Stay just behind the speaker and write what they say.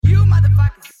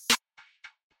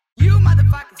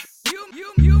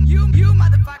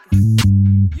You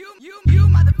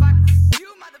motherfuckers.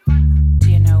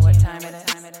 Do you know what time it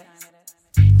is?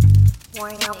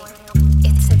 Warning,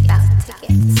 it's about to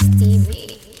get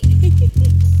Stevie.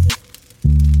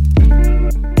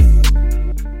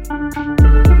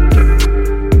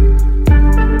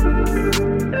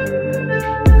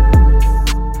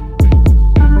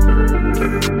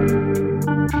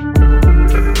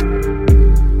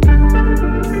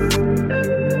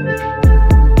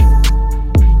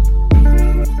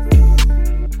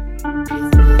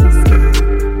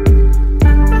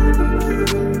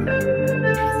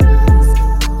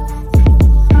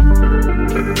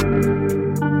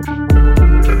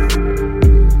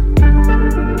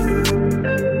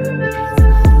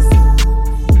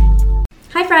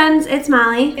 It's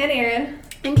Molly. And Erin.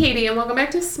 And Katie, and welcome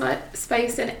back to Smut,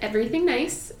 Spice, and Everything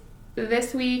Nice.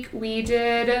 This week we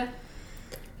did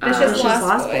Vicious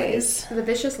Lost Boys. The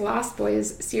Vicious Lost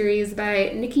Boys series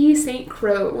by Nikki St.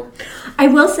 Crowe. I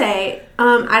will say,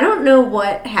 I don't know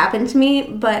what happened to me,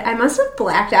 but I must have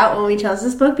blacked out when we chose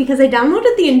this book because I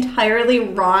downloaded the entirely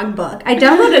wrong book. I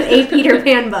downloaded a Peter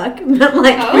Pan book, but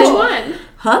like... Which one?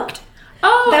 Hooked?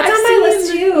 Oh, that's on my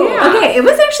list too. Yeah. Okay, it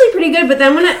was actually pretty good, but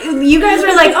then when you guys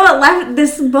were like,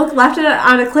 this book left it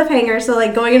on a cliffhanger, so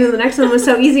like going into the next one was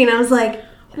so easy, and I was like...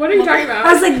 What are you talking about?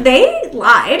 I was like, they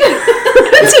lied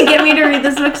to get me to read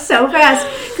this book so fast.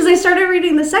 Because I started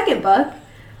reading the second book,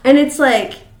 and it's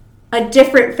like a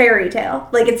different fairy tale.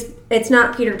 Like, it's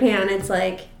not Peter Pan, it's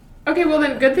like... Okay, well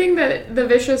then, good thing that The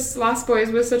Vicious Lost Boys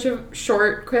was such a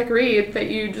short, quick read that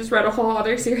you just read a whole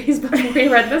other series before we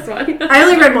read this one. I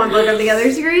only read one book of the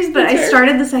other series, but I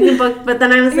started the second book, but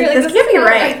then I was like, like, this can't be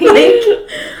right. Like,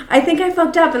 I think I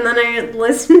fucked up, and then I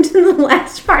listened to the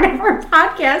last part of our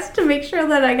podcast to make sure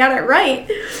that I got it right.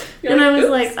 You're and like, I was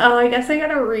oops. like, oh, I guess I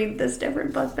gotta read this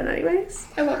different book, but anyways.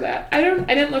 I love that. I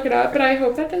didn't look it up, but I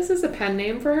hope that this is a pen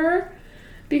name for her.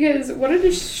 Because what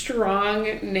a strong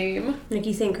name.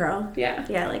 Nikki St. Crowe. Yeah.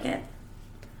 Yeah, I like it.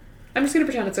 I'm just going to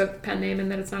pretend it's a pen name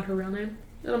and that it's not her real name.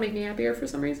 It'll make me happier for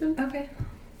some reason. Okay.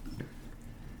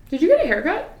 Did you get a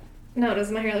haircut? No,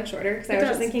 does my hair look shorter? Because I was does.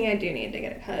 just thinking I do need to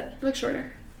get it cut. It looks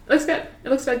shorter. It looks good. It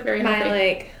looks like very healthy. My,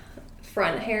 like,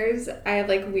 front hairs, I have,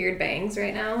 like, weird bangs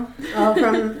right now. Oh,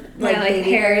 from, My, like,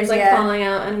 baby hair is, like, yeah. falling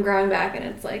out and growing back, and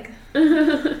it's, like...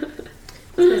 It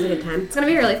was a good time. It's gonna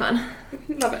be really fun.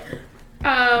 Love it.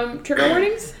 Trigger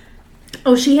warnings?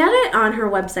 Oh, she had it on her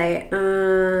website.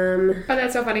 Oh,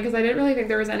 that's so funny because I didn't really think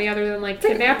there was any other than, like, It's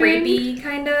like kidnapping. rapey,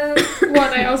 kind of. Well,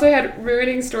 and I also had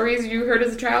ruining stories you heard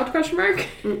as a child, ?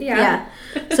 Yeah.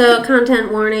 So,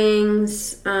 content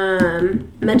warnings,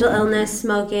 mental illness,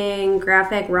 smoking,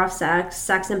 graphic, rough sex,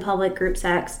 sex in public, group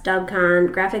sex,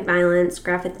 dubcon, graphic violence,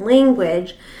 graphic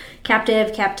language,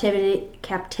 captivity,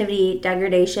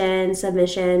 degradation,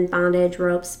 submission, bondage,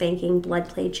 rope, spanking, blood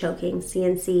play, choking,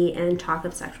 CNC, and talk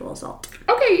of sexual assault.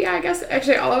 Okay, yeah, I guess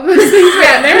actually all of those things were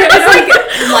in there.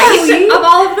 It's like, of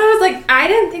all of those, like, I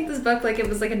didn't think this book, like, it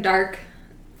was, like, a dark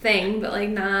thing, but, like,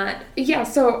 not... Yeah,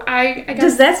 so I guess...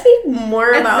 Does that speak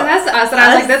more about That's us, and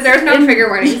I was like, there's no trigger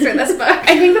warnings for this book.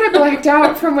 I think that I blacked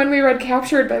out from when we read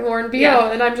Captured by Lauren Beale,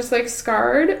 Yeah. and I'm just, like,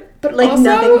 scarred. But like, also,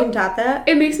 nothing can top that?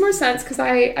 it makes more sense because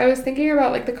I was thinking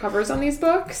about, like, the covers on these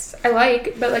books. I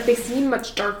like, but, like, they seem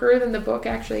much darker than the book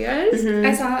actually is. Mm-hmm.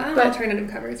 I saw But-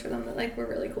 alternative covers for them that, like, were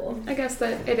really cool. I guess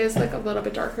that it is, like, a little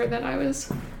bit darker than I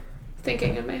was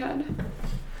thinking in my head.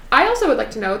 I also would like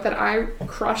to note that I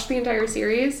crushed the entire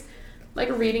series,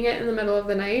 like, reading it in the middle of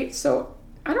the night, so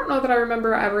I don't know that I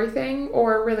remember everything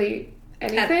or really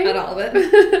anything. At all of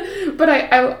it. But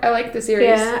I like the series.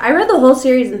 Yeah, I read the whole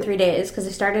series in 3 days because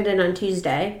I started it on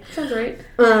Tuesday. Sounds right.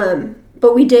 But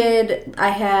I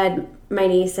had my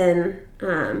niece and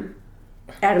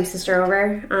Adam's sister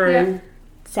over on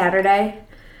Saturday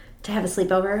to have a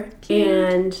sleepover. Cute.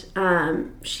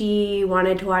 And she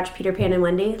wanted to watch Peter Pan and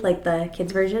Wendy, like the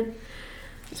kids version.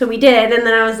 So we did, and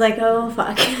then I was like, oh,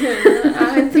 fuck.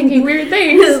 I'm thinking weird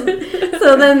things.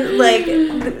 So then, like,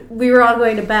 we were all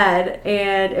going to bed,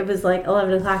 and it was like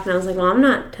 11 o'clock, and I was like, well, I'm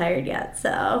not tired yet,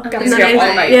 so... Gotta And then stay up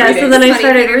all night reading. so then I Funny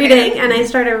started Peter reading, Pan. and I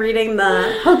started reading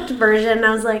the Hooked version, and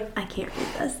I was like, I can't read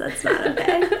this, that's not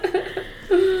okay.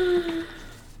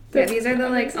 Yeah, these are the,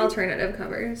 like, alternative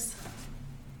covers.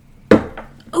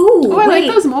 Ooh, Oh, I wait.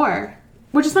 like those more.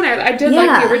 Which is funny. I did like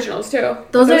Yeah. the originals, too.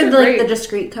 Those are like great. the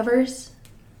discreet covers,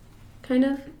 kind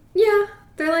of. Yeah,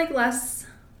 they're, like, less...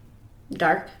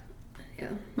 Dark. Yeah.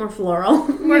 More floral.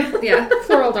 More, yeah.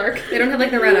 floral dark. They don't have,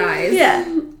 like, the red eyes.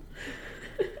 Yeah.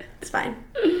 It's fine.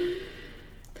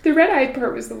 The red-eyed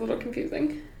part was a little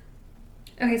confusing.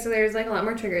 Okay, so there's like a lot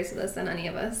more triggers to this than any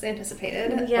of us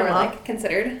anticipated Yeah, or well. like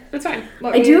considered. That's fine.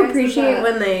 What I were do your guys' appreciate thoughts?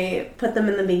 when they put them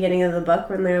in the beginning of the book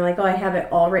when they're like, oh, I have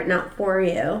it all written out for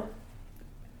you.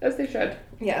 As they should.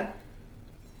 Yeah.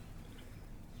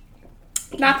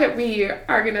 Not that we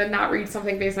are going to not read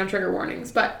something based on trigger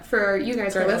warnings, but for you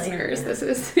guys, our Totally, listeners, yeah. this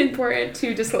is important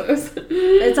to disclose.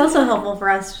 It's also helpful for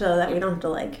us so that we don't have to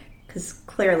like, because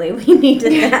clearly we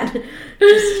needed that.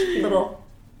 Just little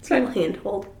fine.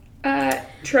 handhold.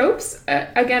 Tropes,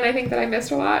 again, I think that I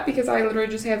missed a lot because I literally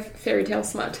just have fairy tale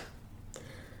smut.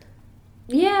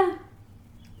 Yeah.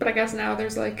 But I guess now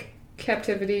there's like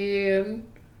captivity and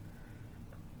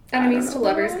Enemies I to don't know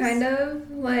lovers, what else. kind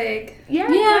of. Like, yeah,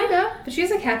 Yeah. kinda. but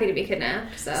she's like happy to be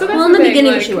kidnapped, so. So that's Well, in the the thing,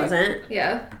 beginning like- she wasn't.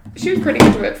 yeah. She was pretty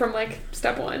into it from like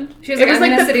step one. She was It like, I'm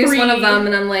gonna the seduce pre- one of them,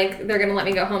 and I'm like, they're gonna let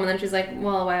me go home, and then she's like,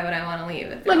 well, why would I want to leave?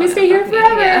 If they're Let me all stay gonna here fuck me?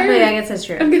 forever. Oh, Yeah. yeah, I guess that's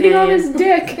true. I'm getting Yeah, all yeah. this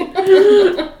dick.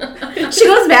 She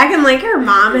goes back and like her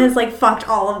mom has like fucked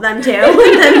all of them too. And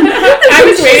then I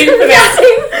was waiting for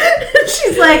that.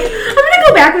 She's like, I'm gonna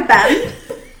go back with them.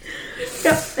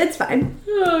 Yep, it's fine.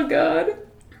 Oh god.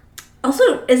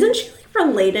 Also, isn't she like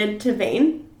related to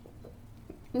Vane?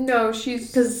 No, she's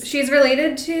Because She's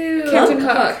related to Captain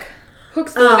Hook.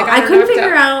 Hook's the one that got I her couldn't knocked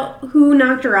figure up. out who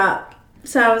knocked her up,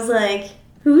 so I was like,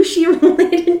 who's she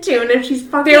related to? And if she's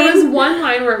fucking, There was one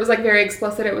line where it was like very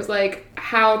explicit. It was like,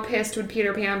 how pissed would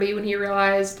Peter Pan be when he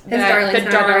realized that darling's the not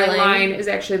a darling darling. line is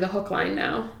actually the Hook line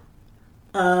now.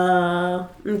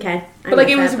 Okay. But like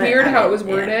it missed was that, weird but how it was yeah.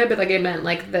 worded, but like it meant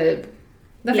like the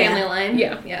the Yeah. family line.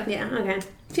 Yeah. Yeah. Yeah. Okay.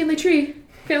 family tree.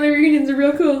 Family reunions are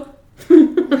real cool.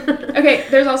 Okay,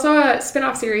 there's also a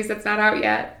spin-off series that's not out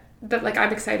yet that like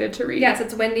I'm excited to read. Yes,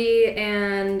 it's Wendy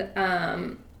and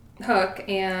Hook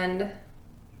and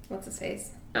what's his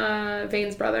face?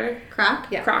 Vane's brother. Croc.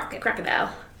 Yeah.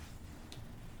 Crocodile.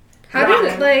 How Rock.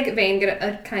 did like Vane get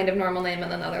a kind of normal name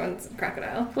and then the other one's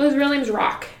Crocodile? Well, his real name's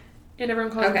Rock, and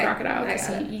everyone calls Okay, him Crocodile I because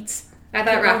got he it. eats I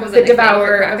thought Rock was the a nickname for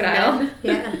devourer of Crocodile, men.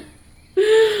 Yeah.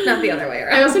 not the other way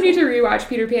around. I also need to rewatch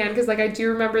Peter Pan because like I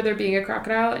do remember there being a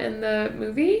crocodile in the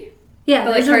movie, Yeah.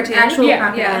 The, like, There's an cartoon? actual Yeah,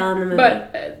 crocodile yeah. in the movie.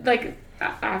 but like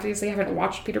obviously I haven't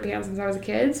watched Peter Pan since I was a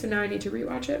kid, so now I need to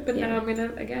rewatch it. But Yeah. now I'm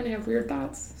gonna again have weird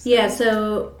thoughts. Yeah,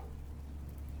 so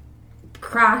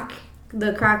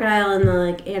the crocodile in the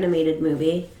like animated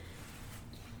movie,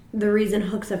 the reason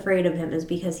Hook's afraid of him is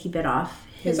because he bit off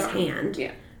his arm. hand,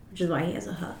 Yeah, which is why he has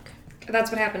a hook.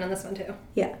 That's what happened in this one too.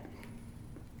 Yeah.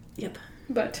 Yep.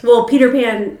 but Well, Peter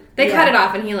Pan. They yeah, cut it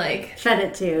off and he like Fed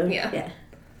it too. Yeah. Yeah.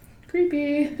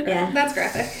 creepy. Yeah. that's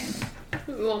graphic.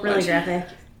 A little Really much. graphic.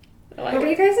 I like What were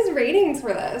it. you guys' ratings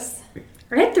for this?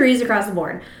 I had 3s across the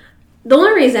board. The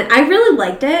only reason I really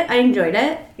liked it, I enjoyed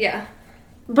it, Yeah.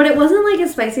 but it wasn't like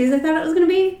as spicy as I thought it was gonna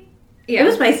be. Yeah. It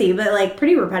was spicy, but like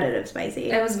pretty repetitive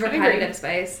spicy. It was agree. repetitive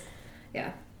spice.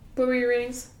 Yeah. What were your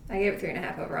ratings? I gave it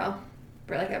 3.5 overall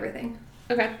for like everything.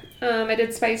 Okay, I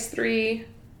did spice 3,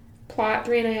 plot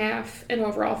 3.5, and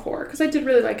overall 4 because I did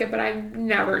really like it, but I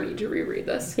never need to reread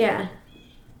this. Yeah.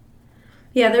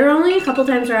 Yeah, there were only a couple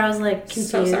times where I was like confused.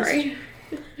 So sorry.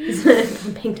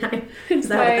 Pumping time. It's Is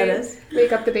that what that my is?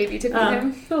 Wake up the baby to feed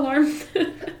him alarm.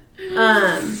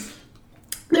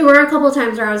 There were a couple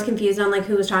times where I was confused on like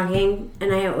who was talking,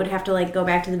 and I would have to like go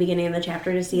back to the beginning of the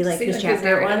chapter to see like See, whose like,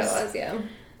 chapter it narrative was. Yeah.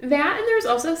 That and there's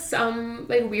also some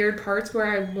like weird parts where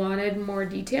I wanted more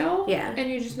detail. Yeah. And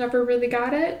you just never really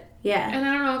got it. Yeah. And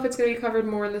I don't know if it's gonna be covered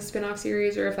more in the spin-off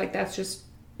series or if like that's just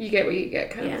you get what you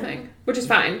get kind Yeah. of thing. Which is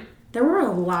fine. There were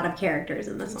a lot of characters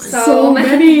in this one. So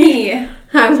many.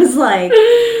 I was like,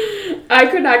 I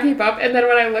could not keep up. And then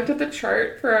when I looked at the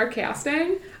chart for our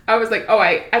casting, I was like, oh,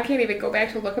 I can't even go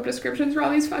back to look up descriptions for all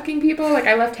these fucking people. Like,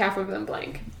 I left half of them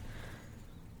blank.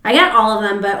 I got all of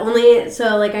them, but only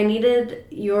so like I needed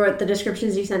the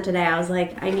descriptions you sent today. I was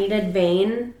like, I needed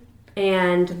Vane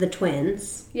and the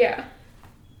twins. Yeah.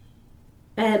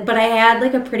 But I had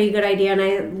like a pretty good idea,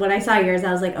 and when I saw yours,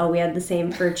 I was like, oh, we had the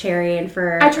same for Cherry and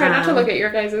for. I try not to look at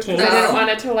your guys' because I Tank. didn't want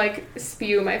it to, like,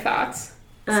 spew my thoughts.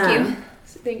 Skew.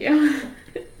 Thank you.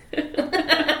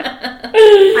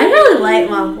 I really like.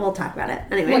 Well, we'll talk about it.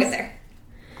 Anyways, We'll get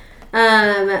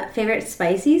there. Favorite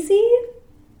spicy scene?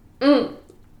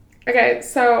 Okay,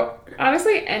 so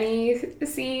honestly, any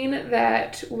scene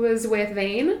that was with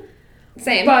Vane,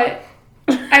 Same. but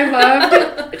I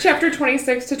loved chapter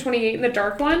 26 to 28 in the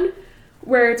dark one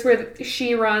where it's where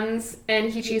she runs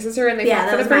and he chases her and they Yeah,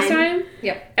 fuck for that the was first mine. time.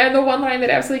 Yep. And the one line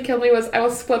that absolutely killed me was, I will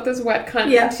split this wet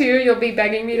cunt Yeah. in two, you'll be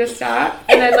begging me to stop.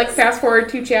 And then, like, fast forward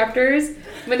 2 chapters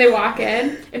when they walk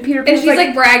in and Peter And Pan's she's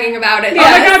like bragging about it. oh my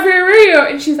god, where were you?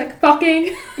 And she's like, fucking.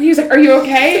 And he was like, are you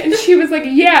okay? And she was like,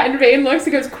 yeah. And Vane looks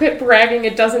and goes, quit bragging,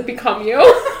 it doesn't become you.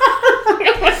 Oh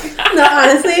my god. No,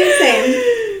 honestly, same.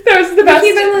 That was the best.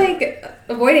 He's been like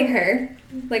avoiding her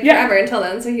like Yeah. forever until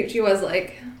then. So she was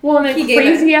like, Well, and then He gave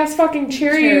crazy ass fucking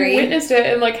Cherry Cherry. witnessed it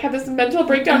and like had this mental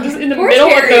breakdown just in the Poor middle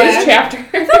Cherry. of those I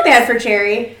chapters. felt bad for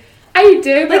Cherry. I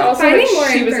did, but like also finding like, more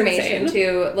she was information insane.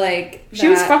 too. Like She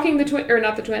was that- fucking the twin, or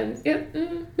not the twins. Yeah,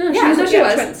 No, Yeah, no, she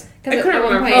was. twins. I 'Cause couldn't at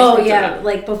one remember. point- Oh Twins or yeah, not.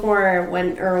 like before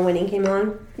when Winning came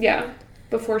on. Yeah,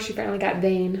 before she finally got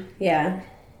Vane. Yeah.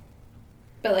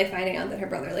 But like finding out that her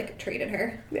brother like traded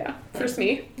her. Yeah, first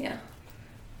me. Yeah.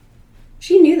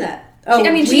 She knew that. Oh, I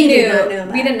mean, we she knew. did not know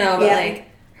that. We didn't know, but Yeah. like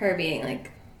her being like,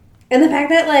 And the fact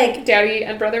that like Daddy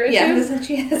and brother issues. yeah, this is,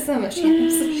 she has so much.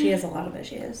 she has a lot of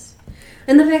issues.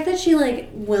 And the fact that she like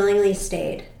willingly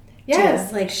stayed.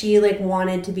 Yes. too. Like she like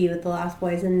wanted to be with the Lost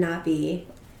Boys and not be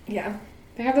Yeah.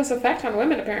 They have this effect on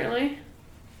women, apparently.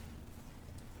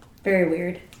 very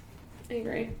weird. I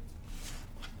agree.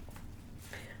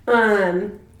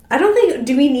 I don't think.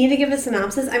 Do we need to give a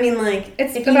synopsis? I mean, like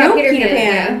It's if you about know Peter Peter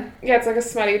Pan, Pan, Yeah, it's like a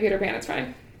smutty Peter Pan. It's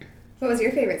fine. What was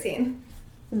your favorite scene?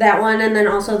 that one, and then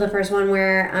also the first one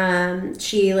where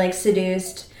she like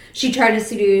seduced. She tried to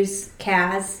seduce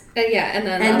Kaz, Yeah, and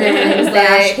then and it then was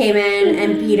Dash like, came in,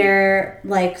 and Peter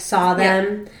like saw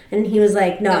them, and he was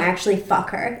like, "No, No. actually,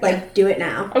 fuck her. Like, do it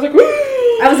now." I was like, woo!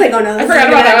 I was like, "Oh no, I this forgot is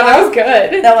about that one. That was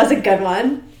good. That was a good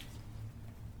one."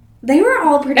 They were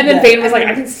all pretty. And then good. Vane was like,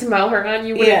 mean- I can smell her on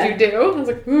you. What Yeah. did you do? I was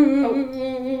like,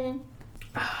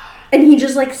 And he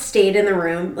just like stayed in the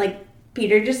room, like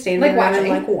Peter just stayed in Like the room and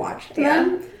watching. like watched Yeah.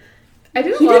 them. I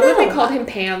didn't He love did that that they a called lot. him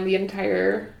Pam the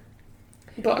entire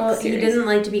book Well, he series. didn't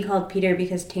like to be called Peter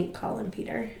because Tink called him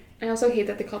Peter. I also hate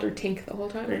that they called her Tink the whole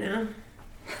I time. know.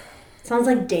 Sounds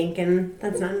like dink, and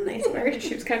that's not a nice word.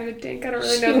 She was kind of a dink. I don't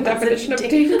really She know the was a definition of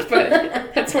dink. dink, but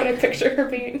that's what I picture her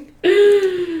being.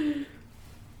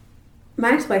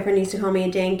 My ex-boyfriend used to call me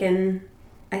a dink, and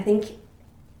I think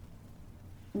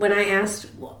when I asked,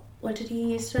 what did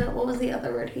he used to, what was the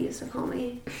other word he used to call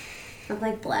me? I've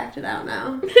like blacked it out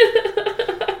now.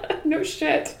 No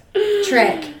shit.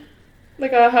 Trick.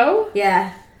 Like a hoe?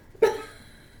 Yeah.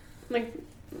 Like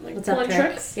What's up, pulling Trick?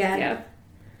 tricks? Yeah.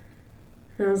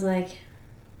 And I was like,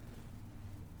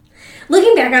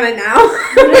 looking back on it now,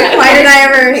 why did I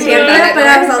ever stand for that? But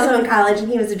I was also in college, and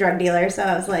he was a drug dealer, so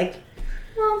I was like,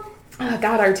 well, Oh,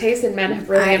 God, our taste in men have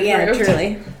really improved. yeah,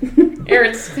 truly.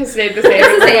 Aaron's has stayed the same. it's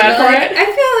the I'm same, glad but, for like, it. I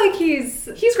feel like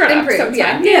he's He's grown improved, up. So it's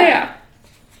yeah. fine. Yeah.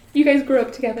 You guys grew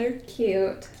up together.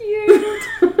 cute. Cute.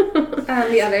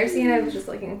 The other scene, I was just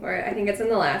looking for it. I think it's in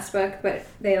the last book, but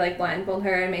they like blindfold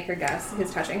her and make her guess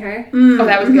who's touching her. Oh,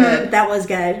 that was good. That was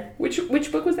good.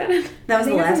 Which book was that in? That I was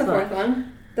the think it's last in the book. fourth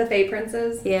one. The Fae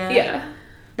Princes. Yeah. Yeah.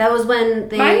 That was when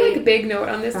they. My like big note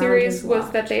on this found series his was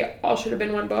watch. that they all should have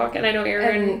been one book, and I know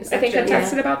Aaron, And I think, had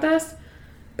section, texted about this,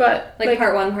 but Like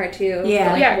part one, part two. Yeah.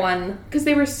 But, like Yeah. one. because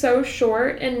they were so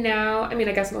short, and now I mean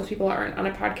I guess most people aren't on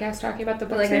a podcast talking about the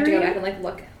But books like I have they to go read. back and like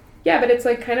look. Yeah, but it's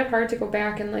like kind of hard to go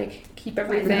back and like keep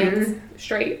everything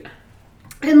straight.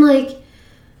 And like.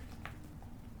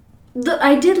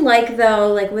 I did like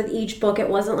though, like with each book, it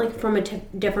wasn't like from a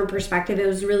different perspective. It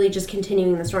was really just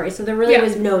continuing the story. So there really Yeah.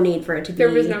 was no need for it to be. There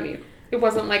was no need. It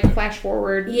wasn't like flash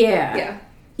forward. Yeah. Yeah.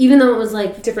 Even though it was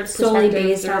like Different solely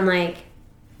perspectives based or- on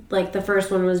like the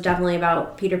first one was definitely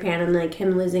about Peter Pan and like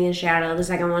him losing his shadow. The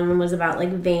second one was about like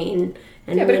Vane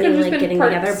and Yeah, but it Winnie could've just like been getting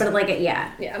parts. together. But like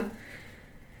yeah.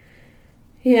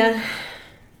 Yeah.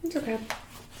 It's okay.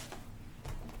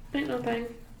 Ain't no thing.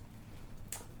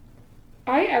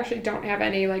 I actually don't have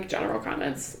any like general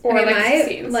comments or I mean, like my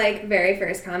scenes. like very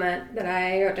first comment that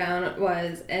I wrote down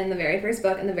was in the very first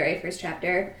book, in the very first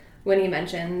chapter, when he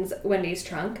mentions Wendy's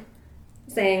trunk,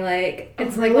 saying like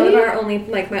it's like one of our only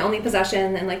like my only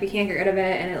possession, and like we can't get rid of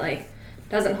it, and it like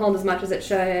doesn't hold as much as it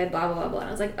should, blah blah blah blah. And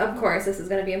I was like, of course, this is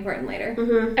going to be important later.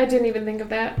 I didn't even think of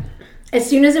that. As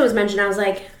soon as it was mentioned, I was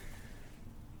like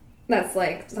That's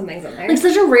like something's in there. like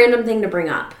such a random thing to bring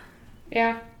up.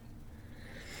 Yeah.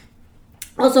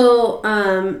 Also,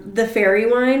 the fairy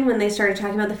wine, when they started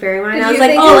talking about the fairy wine, Did I was you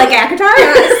like, think oh, it- like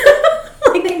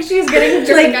Akatar? I think she's getting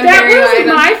drunk on That Mary was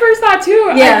Wine. my first thought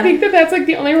too. Yeah. I think that's like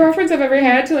the only reference I've ever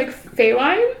had to like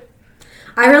Feyline.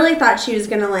 I really thought she was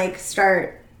gonna like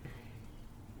start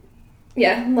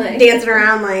Yeah, like dancing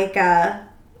around like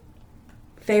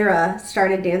Farah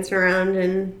started dancing around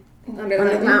and Under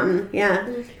the the mountain. Yeah.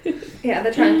 Yeah,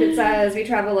 the trunk, it says, we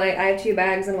travel light. I have 2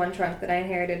 bags and 1 trunk that I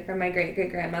inherited from my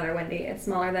great-great-grandmother, Wendy. It's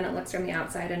smaller than it looks from the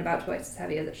outside and about twice as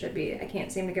heavy as it should be. I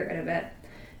can't seem to get rid of it.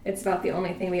 It's about the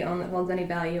only thing we own that holds any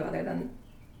value other than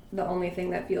the only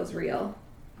thing that feels real.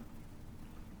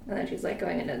 And then she's, like,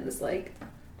 going into this, like,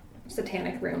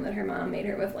 satanic room that her mom made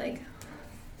her with, like,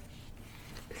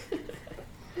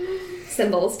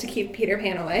 symbols to keep Peter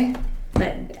Pan away. But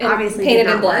And obviously painted did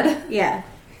not in blood. work. Yeah.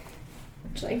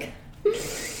 Which, like,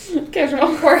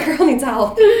 Casual. poor girl needs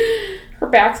help. Her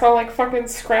back's all like fucking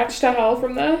scratched to hell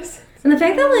from this. And the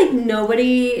fact that, like,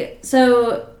 nobody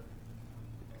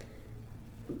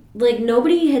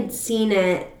had seen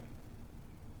it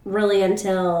really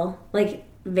until, like,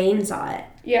 Vane saw it.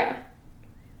 Yeah.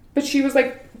 But she was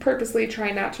like purposely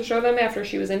trying not to show them after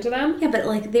she was into them. Yeah, but,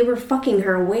 like, they were fucking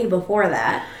her way before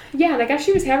that. Yeah, and I guess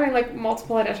she was having like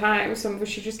multiple at a time, so was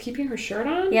she just keeping her shirt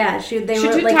on? Yeah, She were,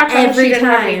 did like, talk about every she didn't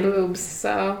have any time. boobs,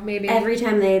 so maybe. Every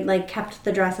time they, like, kept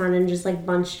the dress on and just, like,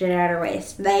 bunched it at her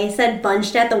waist. They said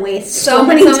bunched at the waist so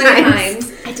many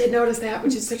times. I did notice that,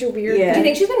 which is such a weird. Yeah. Do you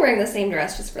think she's been wearing the same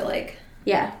dress just for, like...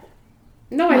 Yeah.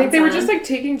 No, I think they were Months just on. like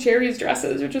taking Cherry's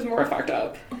dresses, which is more fucked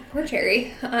up. Poor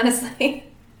Cherry, honestly.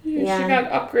 Yeah. She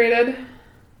got upgraded.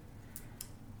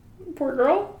 Poor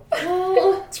girl.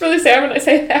 Oh. It's really sad when I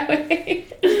say it that way.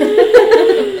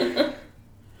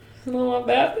 I love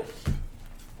that.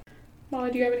 Molly,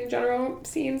 do you have any general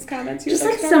scenes, comments you would Just,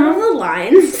 like like, to some talk of about? the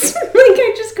lines. Like,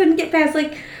 I just couldn't get past,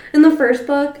 like, in the first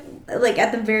book, like,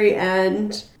 at the very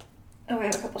end, Oh, I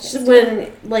have a couple things.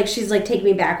 when, like, she's like, take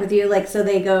me back with you, like, so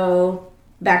they go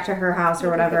back to her house or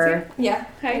whatever, Yeah,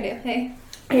 Hi. I do. Hey.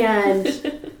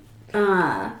 and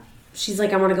she's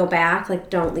like, I want to go back, like,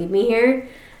 don't leave me here.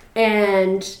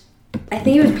 And I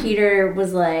think it was Peter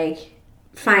was like,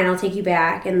 fine, I'll take you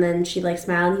back. And then she, like,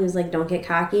 smiled and he was like, don't get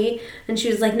cocky. And she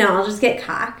was like, no, I'll just get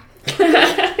cock.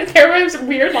 There was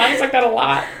weird lines like that a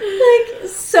lot. Like,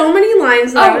 so many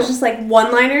lines that I was Oh. just like,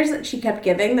 one-liners that she kept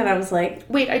giving that I was like,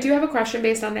 Wait, I do have a question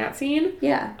based on that scene.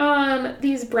 yeah.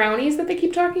 These brownies that they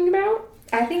keep talking about.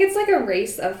 I think it's like a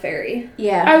race of fairy.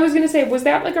 Yeah. I was gonna say, was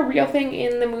that like a real thing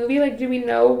in the movie? Like, do we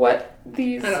know what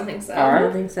these I don't think so. are? I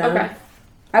don't think so. Okay.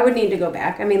 I would need to go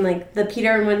back. I mean, like, the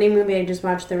Peter and Wendy movie I just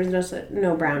watched, there was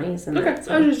no brownies in Okay, that.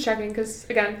 So. I was just checking because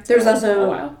again, it's There's been also- a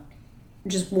while.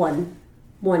 Just one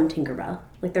Tinkerbell.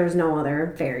 Like, there was no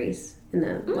other fairies in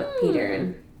the Peter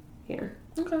and yeah.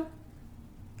 Okay.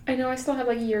 I know I still have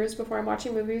like years before I'm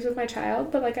watching movies with my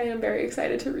child, but like I am very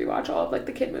excited to rewatch all of like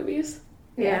the kid movies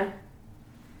Yeah.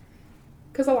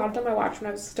 because a lot of them I watched when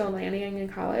I was still nannying in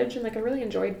college, and like I really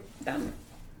enjoyed them.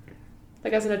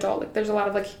 Like as an adult, like there's a lot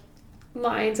of like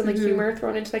lines and like humor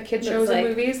thrown into like kid That's, shows and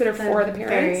like, movies that are for the Very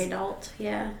parents, adult.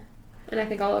 Yeah. and I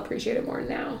think I'll appreciate it more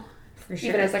now, For sure.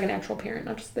 even as like an actual parent,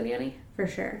 not just the nanny. For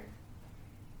sure.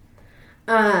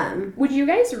 Would you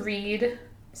guys read?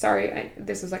 Sorry,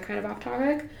 this is like kind of off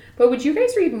topic, but would you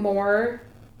guys read more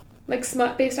like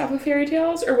smut based off of fairy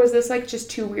tales, or was this like just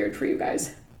too weird for you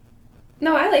guys?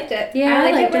 No, I liked it. Yeah, I I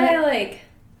liked liked it when it. I like...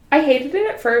 I hated it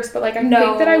at first, but like I No.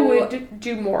 think that I would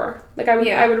do more. Like I would,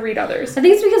 Yeah. I would read others. I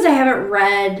think it's because I haven't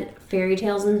read fairy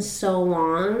tales in so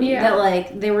long Yeah. that,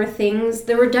 like, there were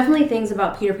definitely things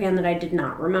about Peter Pan that I did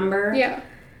not remember. Yeah,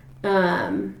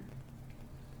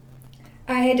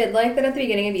 I did like that at the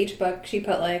beginning of each book she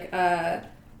put like a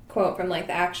quote from like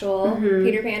the actual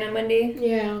Peter Pan and Wendy.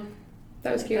 yeah,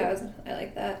 that was cute. I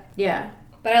like that. Yeah.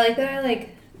 But I like that I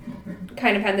like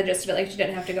kind of had the gist of it. Like she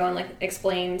didn't have to go and like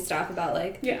explain stuff about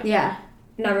like Yeah, Yeah.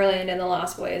 Neverland and the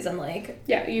Lost Boys and like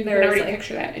yeah, you can There was, already like-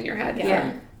 picture that in your head.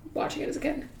 Yeah. From watching it as a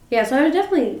kid. Yeah, so I would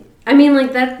definitely... I mean,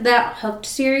 like, that Hooked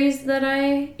series that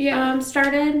I Yeah.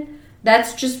 started,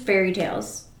 that's just fairy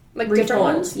tales. Like different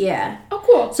Retold. ones. Yeah. Oh,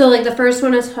 cool. So, like, the first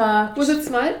one is Hooked. Was it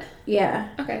smut? Yeah.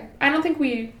 Okay, I don't think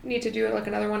we need to do like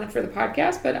another one for the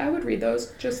podcast, but I would read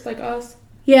those just like us.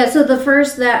 Yeah, so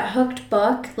that Hooked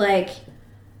book, like,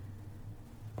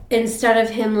 instead of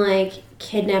him, like,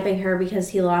 kidnapping her because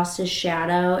he lost his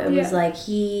shadow, it was Yeah. like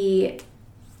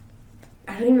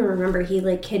I don't even remember, he,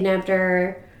 like, kidnapped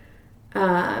her,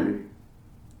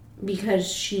 because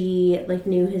she, like,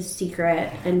 knew his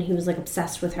secret, and he was, like,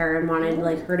 obsessed with her and wanted,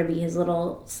 like, her to be his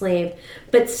little slave.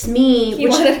 But Smee... he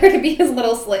wanted her to be his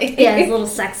little slave. Yeah, his little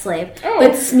sex slave. Oh.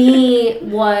 But Smee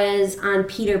was on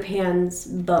Peter Pan's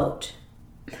boat,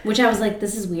 which I was like,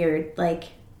 this is weird. Like,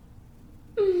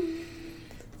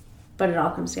 but it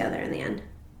all comes together in the end.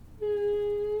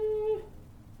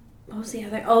 What was the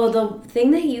other? Oh, the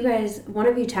thing that you guys, one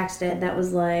of you texted that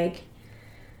was like,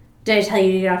 did I tell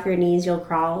you to get off your knees? You'll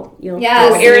crawl. You'll Yeah. Oh,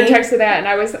 crawl Erin me?" texted that, and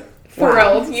I was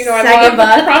thrilled. You know, I Second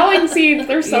love book. crawling scenes.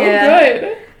 They're so Yeah.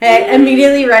 good. I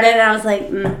immediately read it and I was like,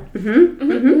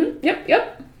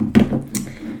 Yep.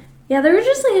 Yeah, there were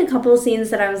just like a couple of scenes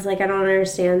that I was like, I don't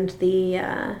understand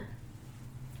the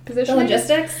Position. The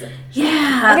logistics.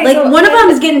 yeah, Okay, like so- one of them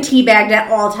is getting teabagged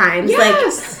at all times.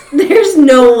 Yes. Like, there's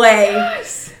no way.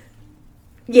 Yes.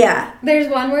 Yeah. There's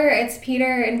one where it's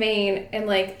Peter and Vane, and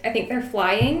like I think they're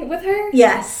flying with her.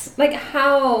 Yes. Like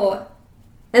how?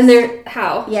 And they're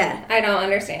How? yeah. I don't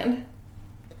understand.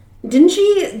 Didn't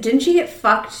she get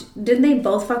fucked? Didn't they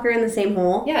both fuck her in the same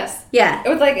hole? Yes. Yeah. It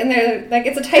was like, and they're like,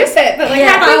 it's a tight fit, but like,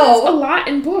 Yeah. Happens a how? lot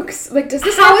in books. Like, does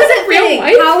this How happen is it in real fitting?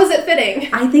 life? How is it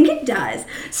fitting? I think it does.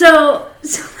 So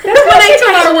That's when I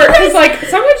turn out of work. Because, like,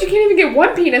 sometimes you can't even get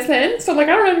one penis in. So, like,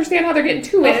 I don't understand how they're getting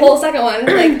two A in. whole second one,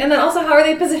 like, and then also how are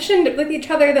they positioned with each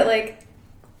other that like,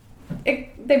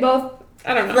 they both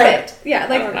I don't know. Like- fit? Yeah, I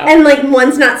like don't know. and like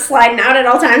one's not sliding out at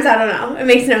all times. I don't know. It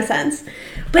makes no sense.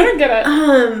 But I don't get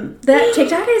it. that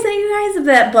TikTok I sent you guys of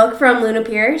that book from Luna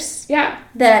Pierce Yeah.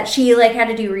 that she like had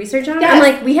to do research on. Yes. I'm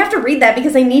like, we have to read that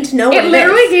because I need to know what It it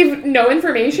literally is. gave no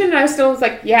information, and I still was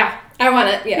like, yeah. I want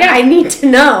it. Yeah. I need to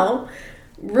know.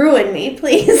 Ruin me,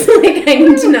 please. Like I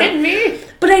need to know. And me.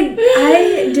 But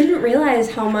I didn't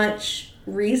realize how much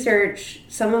research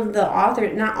some of the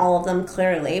authors, not all of them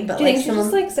clearly, but Do you like think she's some just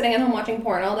of like sitting at home watching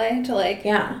porn all day to like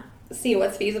yeah. see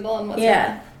what's feasible and what's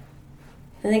Yeah.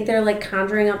 I think they're like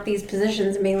conjuring up these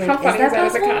positions and being like, How is funny that is that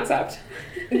as a possible? concept?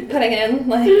 not? Putting in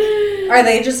like Are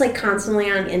they just like constantly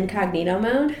on incognito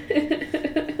mode?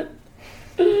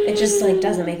 It just like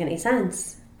doesn't make any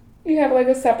sense. You have, like,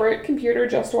 a separate computer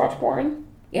just to watch porn.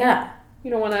 Yeah.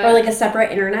 You don't want to... Or like a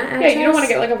separate internet access. Yeah, you don't want to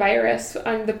get, like, a virus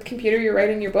on the computer you're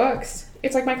writing your books.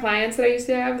 It's like my clients that I used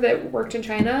to have that worked in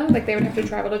China. Like, they would have to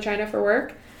travel to China for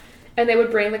work. And they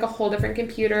would bring, like, a whole different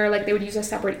computer. Like, they would use a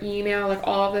separate email, like,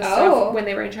 all of this stuff when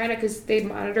they were in China because they'd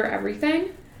monitor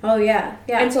everything. Oh yeah.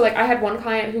 Yeah. And so, like, I had one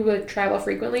client who would travel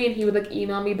frequently, and he would, like,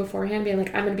 email me beforehand being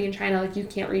like, I'm going to be in China. Like, you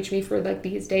can't reach me for, like,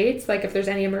 these dates. Like, if there's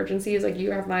any emergencies, like,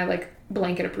 you have my, like,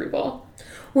 blanket approval.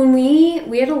 When we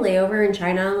had a layover in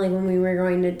China, like when we were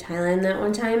going to Thailand that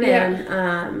one time,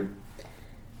 and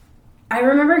I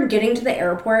remember getting to the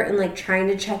airport and like trying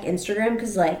to check Instagram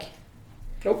because like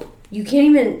Nope. you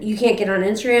can't get on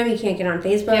Instagram, you can't get on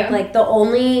Facebook. Yeah. Like the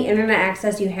only internet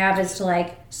access you have is to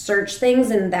like search things,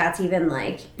 and that's even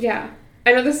like Yeah.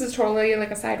 I know this is totally,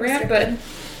 like, a side rant, but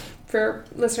for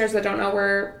listeners that don't know,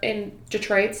 we're in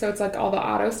Detroit, so it's, like, all the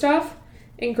auto stuff.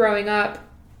 And growing up,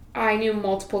 I knew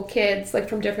multiple kids, like,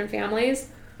 from different families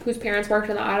whose parents worked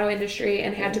in the auto industry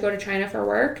and had to go to China for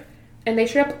work. And they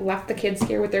should have left the kids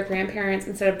here with their grandparents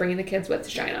instead of bringing the kids with to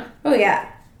China. oh yeah.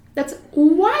 That's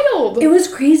wild. It was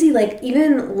crazy, like,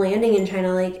 even landing in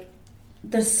China, like,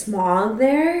 the smog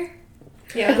there.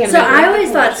 yeah. Again, So Maybe I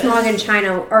always thought pollution. smog in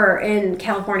China, or in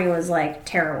California, was, like,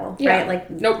 terrible, Yeah. right? Like,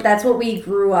 Nope. that's what we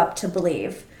grew up to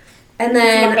believe. And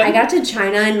then Nothing. I got to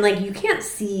China, and, like, you can't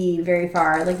see very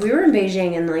far. Like, we were in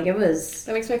Beijing, and, like, it was,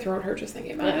 That makes my throat hurt just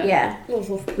thinking about it. yeah. You're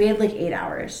We had, like, 8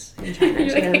 hours in China.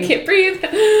 like, I so- can't breathe.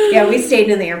 Yeah, we stayed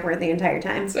in the airport the entire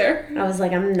time. Sir. I was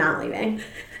like, I'm not leaving.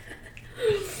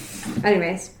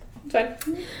 Anyways. Fine.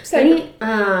 Any,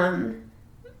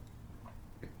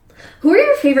 who are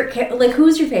your favorite, like,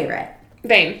 who's your favorite?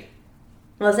 Vane.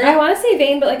 Was it? I want to say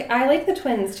Vane, but like I like the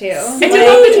twins too. I do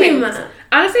love the Same. twins.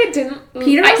 Honestly, I didn't...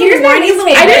 Peter was Peter's a my whiny least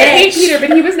little I didn't hate bitch. Peter,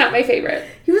 but he was not my favorite.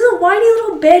 He was a whiny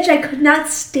little bitch. I could not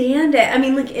stand it. I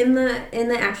mean, like in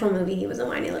the actual movie, he was a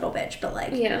whiny little bitch, but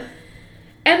like, Yeah.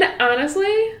 And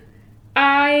honestly,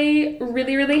 I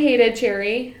really, really hated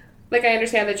Cherry. Like, I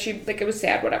understand that she, like, it was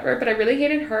sad, whatever, but I really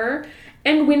hated her.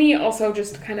 And Winnie also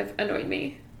just kind of annoyed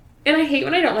me. And I hate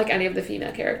when I don't like any of the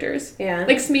female characters. yeah.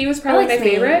 Like, Smee was I probably like my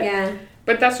Smee, favorite. Yeah.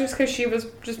 But that's just because she was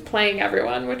just playing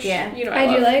everyone, which, Yeah. you know, I I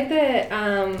do love. like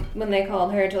that when they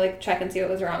called her to like check and see what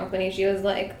was wrong with Winnie. She was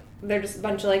like, they're just a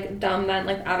bunch of like dumb men.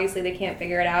 Like obviously they can't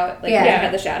figure it out. Like Yeah. they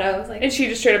had the shadow. I was like, And she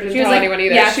just straight up didn't She was tell like, anyone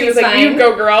either. yeah, she was she's like, you fine.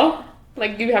 go, girl.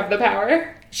 Like, you have the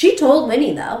power. She told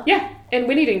Winnie though. Yeah. And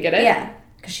Winnie didn't get it. Yeah,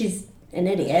 because she's an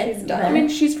idiot. She's dumb. but I mean,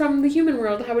 she's from the human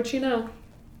world. How would she know?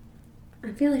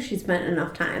 I feel like she spent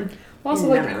enough time. Also, in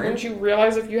like, Neverland. wouldn't you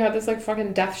realize if you had this, like,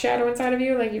 fucking death shadow inside of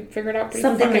you, like, you figured out pretty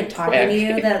Something fucking like talking quick. to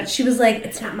you that she was like,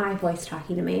 it's not my voice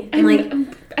talking to me. I'm, like,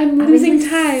 I'm losing obviously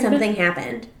time. Something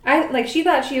happened. I like she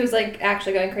thought she was like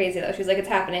actually going crazy though. She was like, it's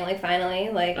happening like finally.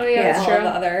 Like Oh, yeah, that's all true. of the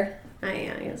other I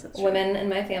guess that's true. women in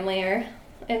my family are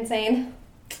insane.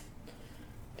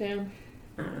 Damn.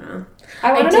 I don't know.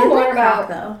 I want to did know more like Croc, about.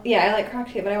 though. Yeah, I like Croc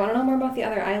too, but I want to know more about the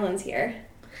other islands here.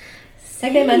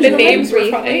 Like they Same. mentioned The names were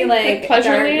briefly, funny, like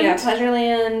Pleasureland, Pleasureland?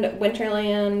 Pleasureland,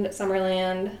 Winterland,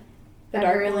 Summerland. The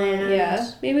dark one. Everland.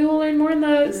 Yeah. Maybe we'll learn more in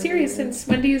the series since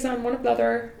Wendy is on one of the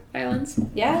other islands. I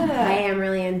Yeah. am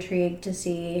really intrigued to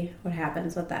see what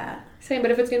happens with that. Same,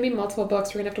 but if it's going to be multiple books,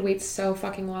 we're going to have to wait so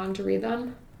fucking long to read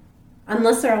them.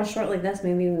 Unless they're all short like this,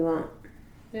 maybe we won't.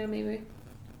 Yeah, maybe.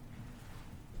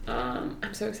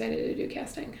 I'm so excited to do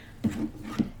casting.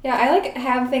 Yeah, I like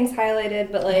have things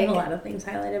highlighted, but I have a like lot of things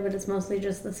highlighted, but it's mostly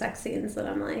just the sex scenes that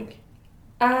I'm like,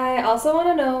 I also want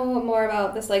to know more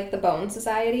about this, like the Bone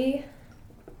Society.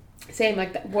 Same,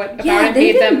 like, what about yeah, it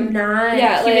they made did them not.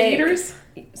 Yeah, human like- eaters?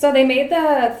 So they made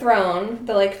the throne,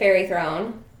 the like fairy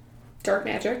throne, Dark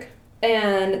magic.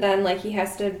 and then like he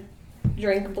has to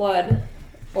drink blood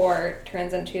or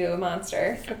turns into a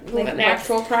monster. Like an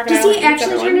actual crocodile. Does he eats actually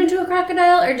everyone. turn into a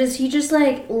crocodile, or does he just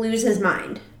like lose his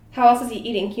mind? How else is he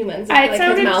eating humans? If, It like, his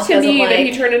sounded mouth to me doesn't, that he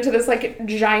like- turned into this like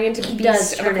giant He beast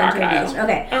does of a turn into a crocodile. beast.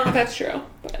 Okay, I don't know if that's true.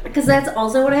 But because that's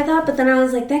also what I thought, but then I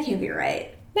was like, that can't be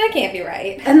right. That can't be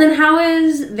right. And then how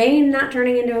is Vane not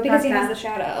turning into a Because he crocodile? has the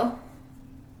shadow.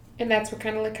 and that's what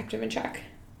kind of like kept him in check.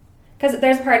 Because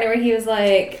there's a part where he was I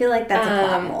like, feel like that's a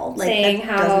plot hole. Like saying that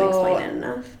how doesn't explain it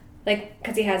enough. like,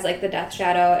 because he has like the death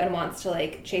shadow and wants to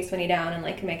like chase Winnie down and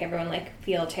like make everyone like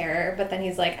feel terror, but then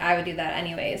he's like, I would do that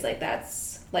anyways. Like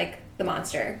that's like the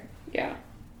monster. Yeah.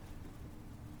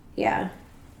 Yeah.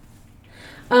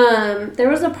 There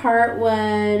was a part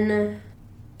when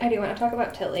I do want to talk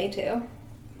about Tilly too.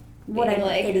 what Being, an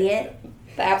like, idiot.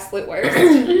 The absolute worst.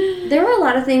 There were a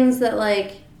lot of things that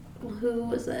like, who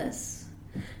was this?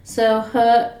 So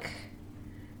Hook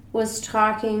was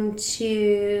talking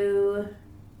to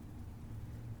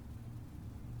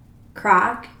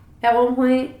Croc at one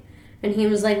point, and he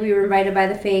was like, we were invited by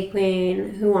the Fae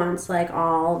Queen, who wants like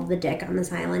all the dick on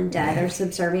this island dead or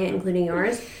subservient, including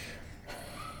yours.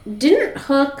 Didn't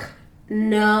Hook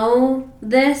know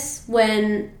this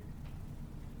when,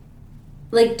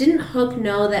 like, didn't Hook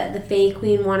know that the Fae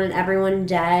Queen wanted everyone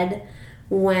dead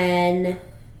when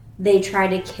they tried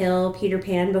to kill Peter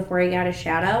Pan before he got his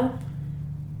shadow?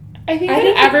 I think I that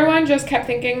think everyone just kept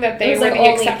thinking that It they was were like the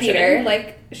only exception. Peter.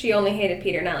 Like she only hated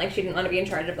Peter, not like she didn't want to be in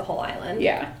charge of the whole island.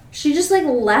 Yeah. She just like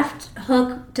left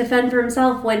Hook to fend for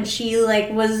himself when she like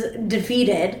was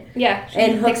defeated Yeah.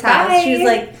 in Hook's Bye. house. She was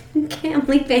like, "Can't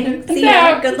believe it. See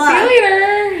Yeah, ya. Good See luck." you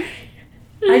later.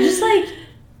 I just like,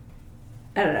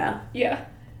 I don't know. Yeah.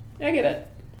 I get it.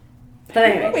 But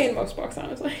Probably anyways, in most books,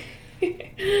 honestly.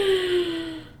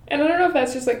 And I don't know if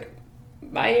that's just like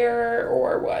my error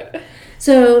or what.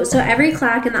 so every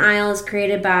clock in the Isle is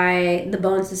created by the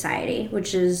Bone Society,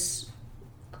 which is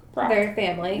Their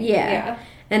family. Yeah.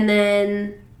 and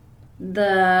then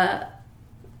the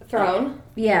Throne.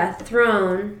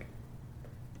 throne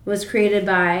was created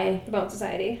by The Bone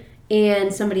Society.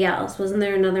 and somebody else. Wasn't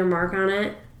there another mark on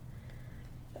it?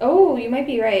 Oh, you might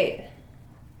be right.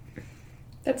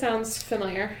 That sounds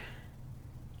familiar.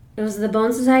 It was the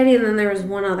Bone Society, and then there was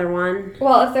one other one.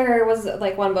 Well, if there was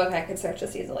like one book, I could search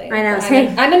this easily. I know, But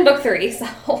same. I'm in book 3, so.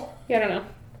 Yeah, I don't know.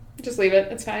 Just leave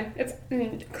it. It's fine. It's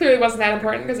clearly wasn't that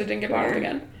important because it didn't get brought up Yeah.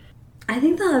 again. I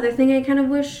think the other thing I kind of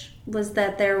wish was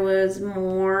that there was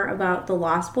more about the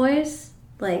Lost Boys.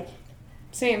 Like,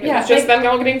 Same. It Yeah, was just like-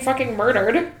 them all getting fucking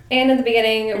murdered. And in the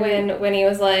beginning, when Winnie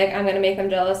was like, I'm going to make them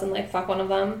jealous and like fuck one of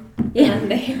them. Yeah.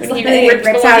 And they was When he like, ripped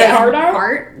the little heart out?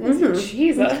 Mhm.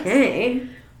 Jesus. Okay.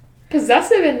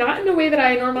 Possessive and not in a way that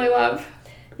I normally love.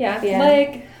 yeah, Yeah.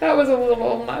 like, That was a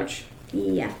little much.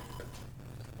 Yeah.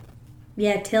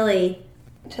 Yeah, Tilly.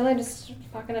 Tilly just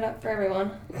fucking it up for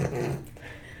everyone.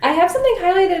 I have something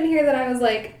highlighted in here that I was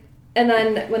like, and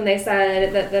then when they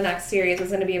said that the next series was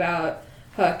going to be about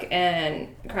Hook and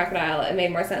Crocodile, it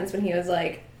made more sense when he was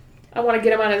like, I want to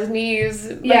get him on his knees.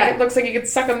 Like, Yeah. It looks like he could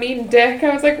suck a mean dick.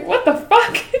 I was like, what the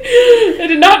fuck? I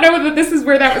did not know that this is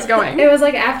where that was going. it was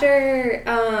like after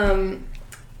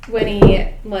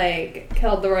Winnie like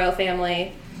killed the royal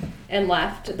family and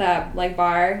left that like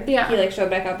bar. Yeah. He like showed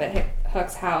back up at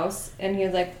Hook's house and he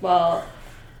was like, well,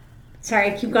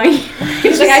 Sorry, keep going. he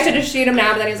was like, I should just shoot him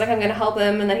now, but then he was like, I'm gonna help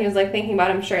him, and then he was like thinking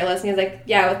about him shirtless, and he was like,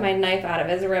 yeah, with my knife out of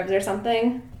his ribs or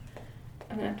something.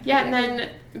 I'm gonna have to Yeah, and find it.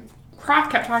 then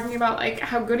Croft kept talking about like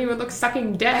how good he would look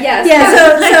sucking dick. Yes.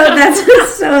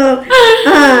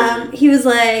 He was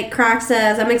like, Croc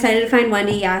says, I'm excited to find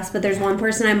Wendy, yes, but there's one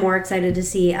person I'm more excited to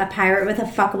see, a pirate with a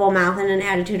fuckable mouth and an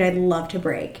attitude I'd love to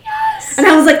break. Yes. And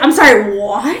I was like, I'm sorry,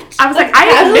 what? I was like,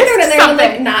 I I was missed looking at there and something.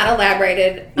 like not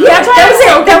elaborated. Yeah, That's why I was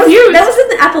so that confused. that was in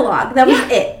the epilogue. That was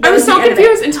it. That I was so the end of it.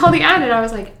 confused until the end, and I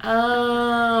was like,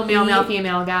 oh, male,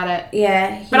 female, got it.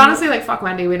 Yeah. But honestly, like, fuck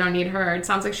Wendy, we don't need her. It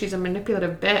sounds like she's a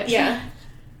manipulative bitch. Yeah.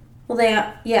 Well,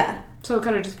 yeah. So it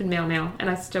could have just been male, and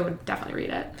I still would definitely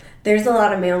read it. There's a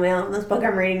lot of male in this book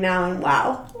I'm reading now, and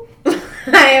wow.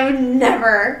 I have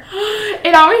never.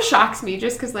 It always shocks me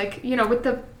just because, like, you know, with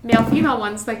the male-female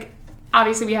ones, like,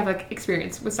 obviously we have, like,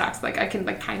 experience with sex. Like, I can,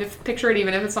 like, kind of picture it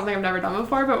even if it's something I've never done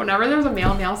before. But whenever there's a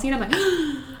male scene, I'm like,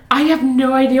 I have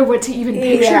no idea what to even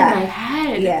picture in my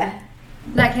head. Yeah.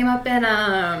 That came up in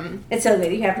It's so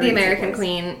good. You have to the read American sequels.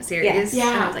 Queen series.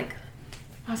 Yeah. And I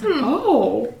was like,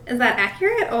 oh. is that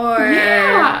accurate or?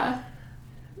 Yeah.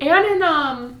 And in,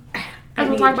 as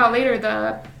we'll talk about later,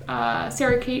 the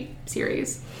Sarah Kate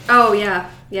series. Oh, yeah.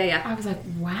 Yeah. I was like,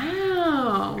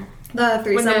 wow. The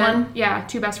threesome one? Yeah,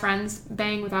 two best friends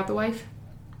bang without the wife.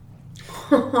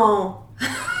 Oh.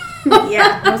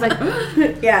 Yeah. I was like,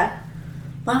 Yeah.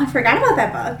 Wow, I forgot about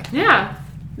that book. yeah.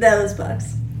 Those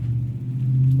books.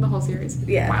 The whole series.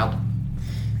 Yeah. Wild.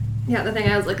 Yeah, the thing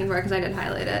I was looking for, because I did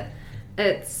highlight it,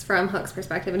 it's from Hook's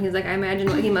perspective, and he's like, I imagine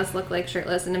what he must look like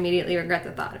shirtless and immediately regret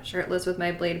the thought. Shirtless with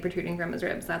my blade protruding from his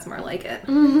ribs. That's more like it.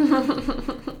 I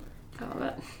love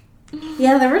it.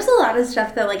 Yeah, there was a lot of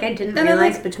stuff that, like, I didn't And then,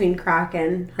 realize like, between Croc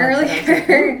and Hook.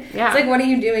 Earlier, Yeah. it's like, what are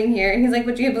you doing here? And he's like,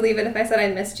 would you believe it if I said I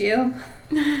missed you?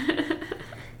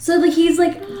 So, like, he's,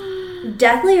 like,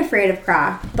 deathly afraid of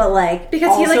Croc, but, like,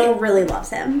 Because he, also like- really loves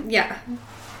him. Yeah.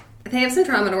 They have some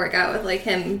trauma to work out with, like,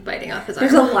 him biting off his arm.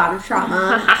 There's a lot of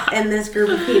trauma in this group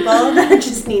of people that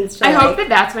just needs to, I like... hope that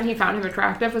that's when he found him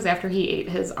attractive, was after he ate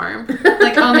his arm.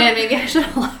 Like, oh man, maybe I should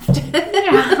have left it.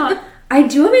 Yeah. I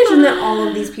do imagine that all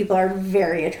of these people are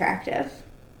very attractive.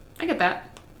 I get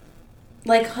that.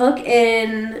 Like, Hook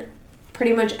in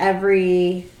pretty much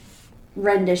every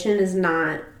rendition is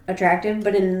not attractive,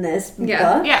 but in this book,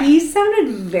 Yeah. he sounded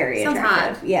very Sounds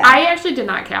attractive. hot. Yeah. I actually did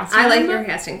not cast him. I like your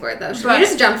casting for it, though. Should But- we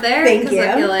just jump there? Thank 'Cause you.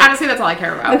 I feel like... Honestly, that's all I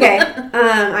care about. Okay.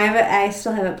 I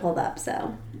still haven't pulled up,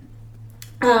 so.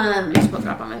 I just pulled it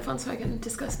up on my phone so I can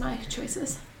discuss my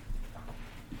choices.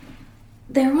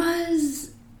 There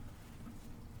was.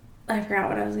 I forgot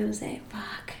what I was gonna say.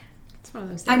 Fuck. It's one of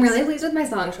those things. I'm really pleased with my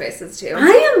song choices, too.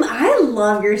 I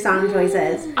love your song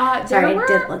choices. There Sorry, were I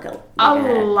did look at a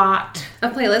lot. A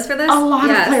playlist for this? A lot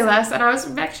Yes. of playlists, and I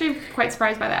was actually quite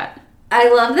surprised by that. I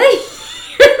love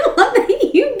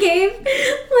that you gave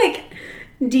like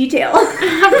detail.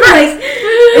 Like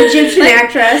Egyptian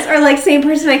actress or like same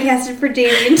person I casted for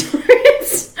Damien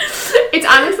Torrance. It's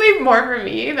honestly more for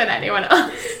me than anyone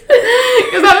else.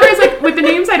 Because otherwise, like, with the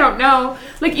names I don't know,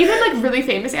 like, even, like, really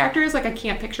famous actors, like, I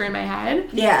can't picture in my head.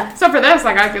 Yeah. So for this,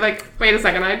 like, I'd be like, wait a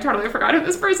second, I totally forgot who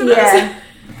this person Yeah.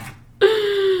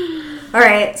 is. All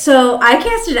right, so I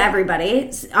casted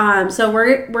everybody. So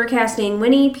we're casting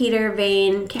Winnie, Peter,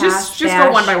 Vane, Cass, Just Bash.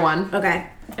 go one by one. Okay.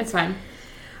 It's fine.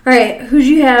 All right, who'd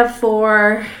you have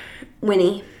for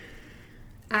Winnie?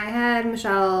 I had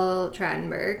Michelle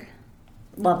Trachtenberg.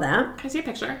 Love that. Can I see a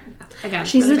picture? Again,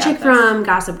 She's really the bad chick at this. from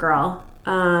Gossip Girl.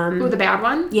 Ooh, the bad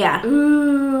one? Yeah.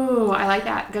 Ooh, I like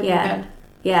that. Good, Yeah. good.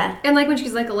 Yeah. And, like, when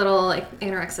she's, like, a little, like,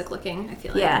 anorexic looking, I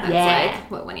feel like Yeah. that's, Yeah.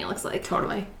 like, what Winnie looks like.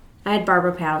 Totally. I had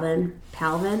Barbara Palvin.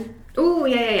 Palvin? Ooh,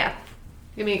 yeah.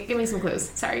 Give me some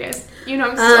clues. Sorry, guys. You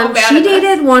know I'm so bad she at this.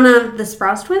 dated one of the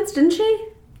Sprouse twins, didn't she?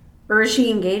 Or is she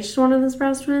engaged to one of the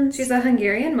Sprouse twins? She's a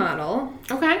Hungarian model.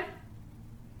 Okay.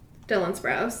 Dylan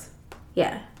Sprouse.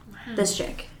 Yeah. This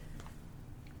chick.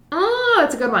 Oh,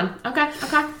 that's a good one. Okay.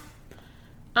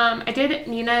 I did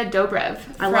Nina Dobrev.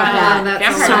 I love that.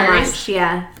 That's So Vampire Diaries. much.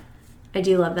 Yeah. I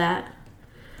do love that.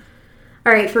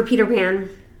 All right, for Peter Pan.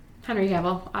 Henry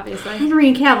Cavill, obviously.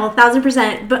 Henry Cavill,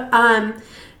 1000%. But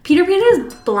Peter Pan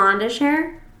has blondish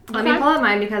hair. Let me Okay. pull up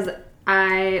mine because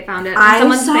I found it. I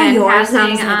Someone's saw fan yours and I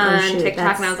casting was like, oh, on shoot, TikTok,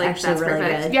 that's and I was like, actually that's really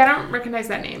perfect. good. Yeah, I don't recognize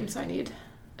that name, so I need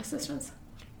assistance.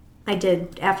 I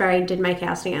did. After I did my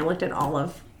casting, I looked at all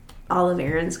of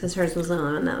Erin's because hers was the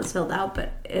only one that was filled out.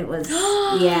 But it was,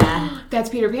 yeah. That's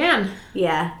Peter Pan.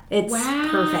 Yeah. It's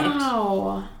perfect.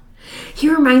 Wow. He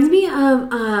reminds me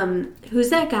of who's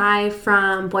that guy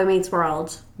from Boy Meets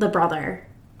World? The brother.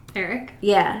 Eric?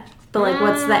 Yeah, but like,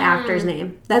 what's the actor's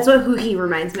name? That's who he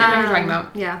reminds me I know of. what you're talking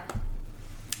about. Yeah.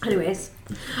 Anyways,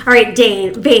 all right,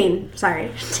 Vane.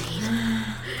 Sorry, Dane.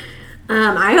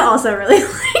 I also really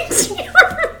liked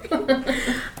your.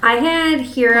 I had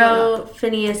Hero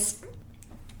Phineas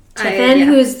Tiffin, yeah.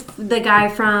 who's the guy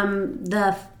from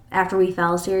the After We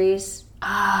Fell series.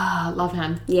 Ah, love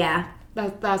him. Yeah,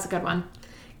 That's a good one.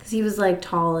 because he was like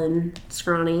tall and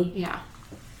scrawny. Yeah.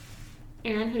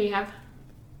 Aaron, who do you have?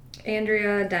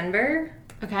 Andrea Denver.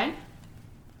 Okay.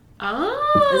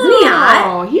 Oh. Isn't he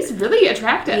hot? He's really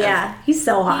attractive. Yeah, he's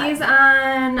so hot. He's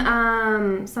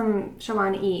on some show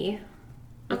on E.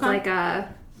 It's Okay. like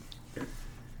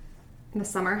the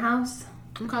Summer House.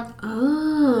 Okay.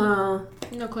 Oh.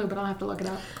 No clue, but I'll have to look it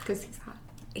up because he's hot.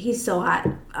 He's so hot.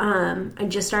 I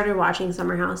just started watching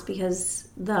Summer House because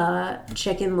the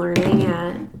chick in learning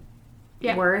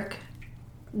at work,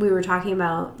 we were talking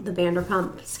about the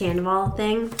Vanderpump Scandal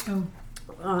thing.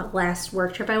 Last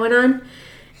work trip I went on.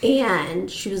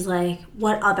 And she was like,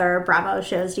 what other Bravo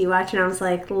shows do you watch? And I was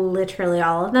like, literally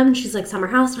all of them. And she's like, Summer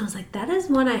House. And I was like, that is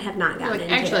one I have not gotten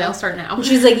into. Actually, I'll start now. And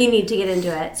she's like, you need to get into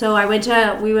it. So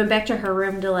we went back to her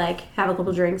room to like have a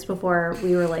couple drinks before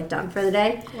we were like done for the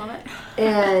day. Love it.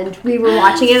 And we were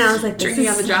watching it and I was like, this Drinking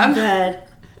is on the job?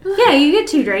 good. Yeah, you get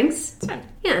 2 drinks. It's fine.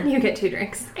 Yeah. You get 2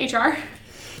 drinks. HR.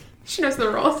 She knows the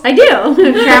rules. I do.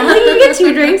 Traveling, you get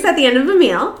 2 drinks at the end of a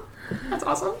meal. That's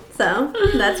awesome. So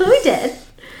that's what we did.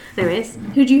 Anyways,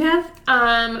 who'd you have?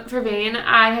 For Vane,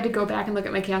 I had to go back and look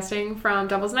at my casting from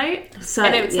Devil's Night. So,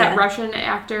 and it's that Russian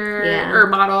actor or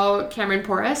model, Cameron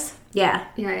Porras. Yeah.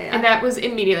 And that was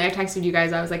immediately, I texted you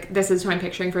guys, I was like, this is who I'm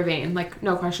picturing for Vane. Like,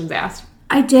 no questions asked.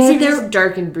 I did. Seems just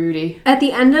dark and broody. At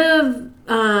the end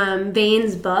of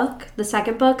Vane's book, the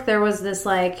second book, there was this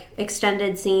like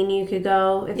extended scene you could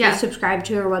go if you subscribe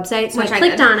to her website. So I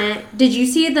clicked on it. Did you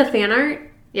see the fan art?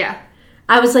 Yeah.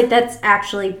 I was like, that's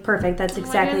actually perfect. That's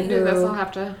exactly who I'll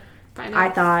have to find out. I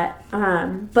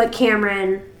thought. But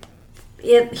Cameron,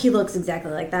 he looks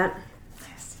exactly like that.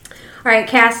 Nice. All right,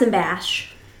 Cass and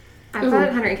Bash. I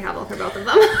thought Henry Cavill for both of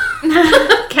them.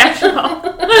 Casual.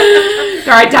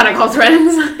 They're identical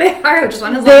twins. They are. Just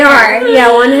one has They long are. hair.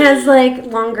 Yeah, one has like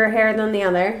longer hair than the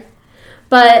other.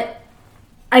 But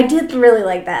I did really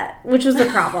like that, which was the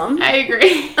problem. I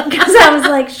agree. Because I was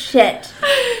like, shit.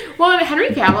 Well, and Henry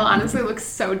Cavill honestly looks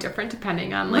so different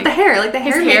depending on like the hair. Like the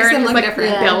his hair hair makes him and look his,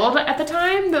 different. build at the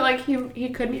time. That like he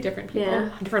could be different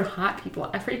people, different hot people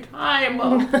every time.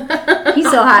 He's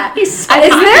so hot. He's so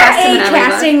Is hot. there Cast him in a every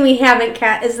casting we haven't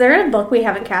cast? Is there a book we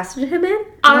haven't casted him in?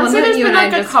 Honestly, One that there's you been and I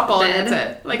like a just couple, did, and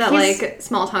that's it. Like that he's, like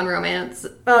small town romance.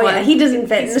 Oh yeah, one. he doesn't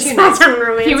fit in the He's too small nice. town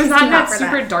romance. he was He's not too hot that for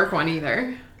super dark one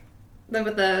either.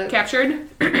 With the Captured.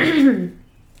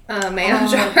 mayo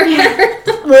jar.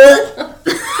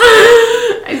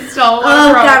 I still want to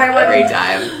Oh, throw God, up every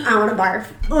time. I want to barf.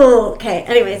 Oh, okay.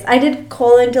 Anyways, I did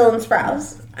Cole and Dylan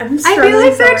Sprouse. I'm I struggling feel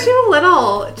like they're so too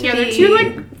little. Yeah, they're too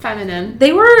like feminine.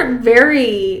 They were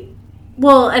very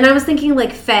well, and I was thinking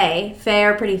like Faye. Faye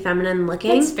are pretty feminine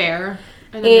looking, It's fair.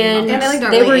 and they, like,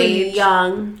 don't they were really age.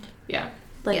 young. Yeah.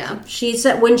 Like Yeah. she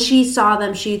said, when she saw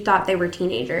them, she thought they were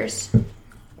teenagers.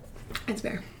 It's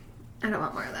fair. I don't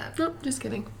want more of that. Nope, just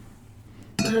kidding.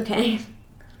 Okay.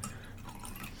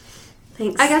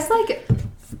 Thanks. I guess like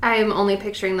I'm only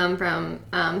picturing them from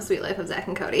Sweet Life of Zach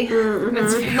and Cody.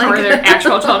 That's fair. Or their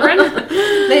actual children.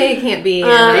 They can't be.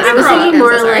 I was thinking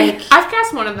more like I've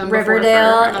cast one of them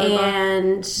Riverdale before for another book.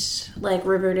 and like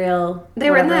Riverdale. They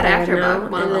were in that whatever after they're now,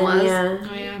 book, one of and them then, was. Yeah.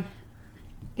 Oh yeah.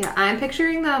 Yeah, I'm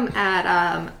picturing them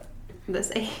at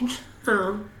this age.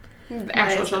 Oh. The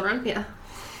actual children. Yeah.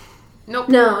 Nope.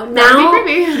 No, That would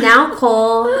be creepy. now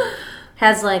Cole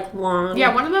has like long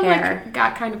Yeah, one of them hair. like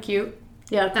got kind of cute.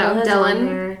 Yeah, Cole Oh, has long Dylan.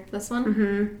 hair. This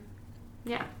one.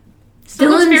 Yeah.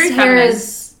 Still looks Dylan's very hair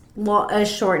feminine. is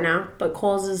short now, but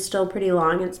Cole's is still pretty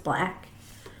long. It's black.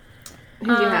 Who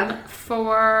do you have?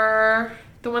 For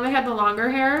the one that had the longer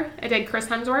hair, I did Chris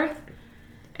Hemsworth.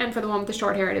 And for the one with the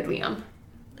short hair, I did Liam.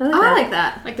 I like Oh, that. I like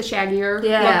that. Like the shaggier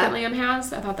Yeah. look that Liam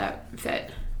has. I thought that fit.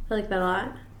 I like that a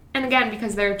lot. And again,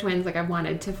 because they're twins, like I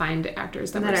wanted to find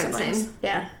actors that That were are the siblings. same.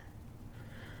 Yeah.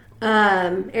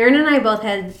 Aaron and I both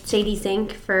had Sadie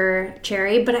Sink for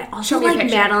Cherry, but I also Show me a like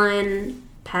picture. Madeline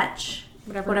Petch.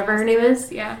 Whatever her name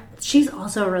is. Yeah. She's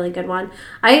also a really good one.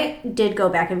 I did go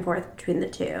back and forth between the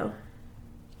two.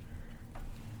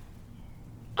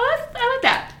 Oh, I like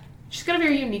that. She's got a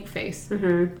very unique face.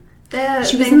 Mm-hmm. The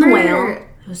She was thing in The for Whale.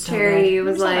 It was so Cherry good.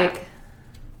 was Never saw like.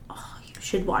 Oh, you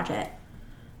should watch it.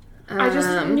 I just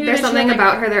knew that there's she something had, like-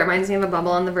 about her that reminds me of a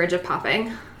bubble on the verge of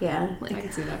popping. Yeah. I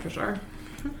can see that for sure.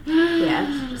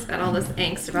 Yeah. She's got all this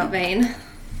angst about Vane.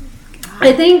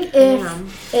 I think Damn.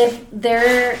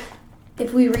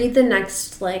 if we read the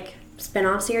next like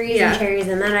spin-off series Yeah. and Cherry's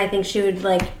in that, I think she would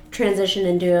like transition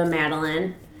into a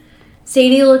Madeline.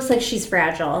 Sadie looks like she's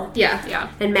fragile. Yeah. Yeah.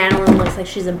 And Madeline looks like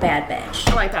she's a bad bitch.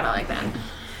 I like that.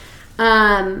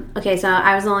 Okay, so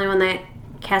I was the only one that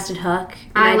casted Hook.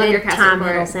 And I love did your casting Tom for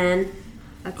it. Hiddleston.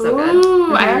 That's so good.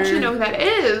 Ooh, I actually know who that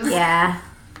is. Yeah.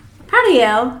 Proud of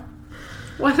you.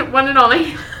 One and only.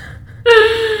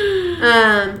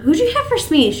 Who'd you have for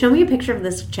Smee? Show me a picture of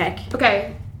this chick.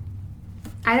 Okay.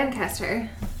 I didn't cast her.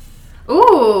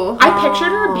 Ooh. I pictured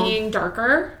her being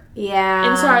darker. Yeah.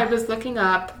 And so I was looking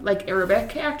up, like,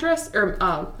 Arabic actress, or,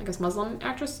 I guess Muslim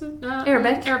actress?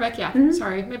 Arabic. Arabic, yeah.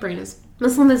 Sorry, my brain is...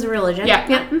 Muslim is a religion. Yeah,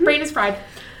 Yep. Mhm. brain is fried.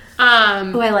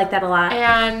 I like that a lot.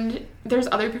 And there's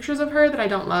other pictures of her that I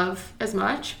don't love as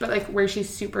much, but like where she's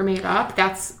super made up,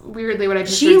 that's weirdly what I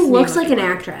pictured. She looks like an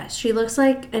actress. She looks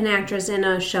like an actress in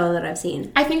a show that I've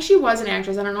seen. I think she was an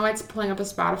actress. I don't know why it's pulling up a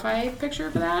Spotify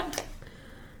picture for that.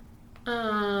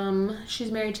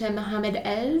 She's married to Mohammed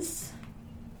Ez.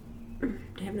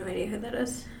 I have no idea who that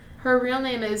is. Her real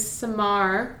name is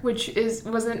Samar, which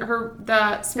wasn't her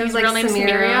Smee's like real name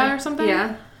Samaria or something?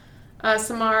 Yeah.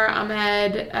 Samar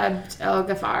Ahmed Abd El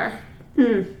Ghaffar.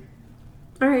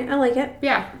 All right, I like it.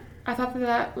 Yeah, I thought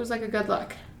that was like a good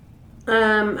look.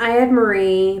 I had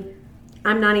Marie.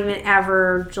 I'm not even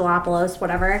Avergelopoulos,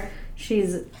 whatever.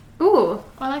 She's Ooh.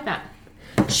 I like that.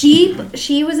 she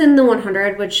was in The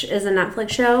 100, which is a Netflix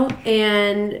show,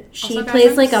 and she Also, guys,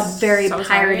 plays I'm like a very so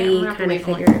sorry. I'm piratey gonna have to kind of leave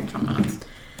in, figure. like, 10 minutes.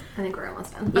 I think we're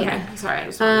almost done. Okay, Yeah. sorry. I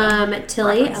just wanted to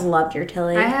Tilly, I reference. loved your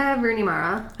Tilly. I have Rooney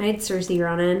Mara. I had Cersei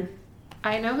Ronan.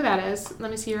 I know who that is.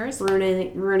 Let me see yours.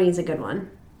 Rooney's a good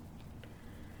one.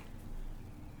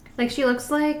 Like, she looks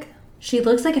like She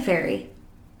looks like a fairy.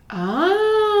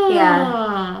 Oh.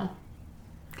 Yeah.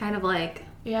 kind of like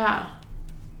Yeah.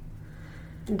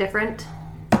 different.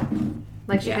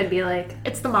 Like, she Yeah. could be like,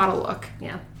 It's the model look.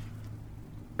 yeah.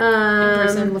 In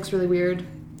person, looks really weird.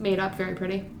 Made up, very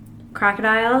pretty.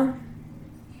 Crocodile.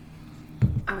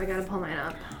 Oh, I gotta pull mine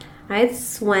up. I had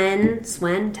Swen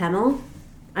Temmel.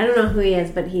 I don't know who he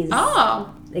is, but he's Oh,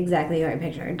 exactly who I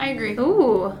pictured. I agree.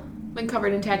 Ooh. Been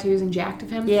covered in tattoos and jacked of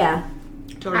him. Yeah.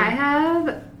 Totally. I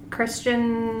have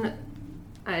Christian,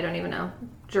 I don't even know,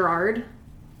 Gerard.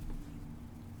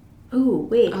 Ooh,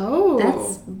 wait. Oh.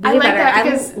 That's I way like better. that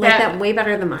because I like that way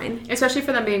better than mine. especially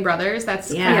for them being brothers.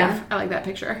 That's Yeah. I like that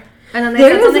picture. And then they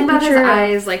There said is a something about his picture of-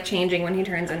 eyes, like, changing when he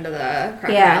turns into the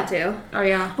crocodile, Yeah. too. Oh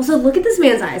yeah, Also, look at this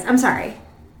man's eyes. I'm sorry.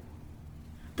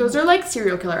 those are like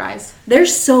serial killer eyes. They're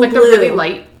so Like blue. the really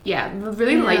light, the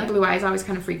really Yeah. light blue eyes always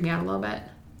kind of freak me out a little bit.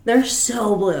 They're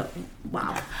so blue.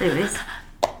 Wow. Anyways.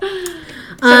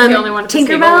 I'm the only one at this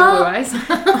table with blue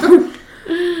Tinkerbell.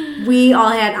 eyes. We all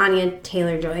had Anya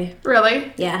Taylor-Joy.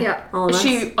 Really? Yeah. Yeah. All of us.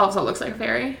 She also looks like a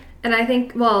fairy. And I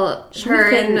think, well, She her would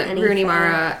fit in and any Rooney film.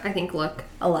 Mara, I think, look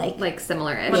alike. like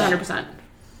similar-ish. 100%.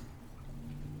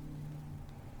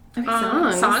 Okay,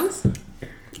 Songs?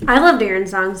 I loved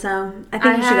Aaron's song, so I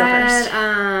think you should go first.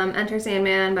 Enter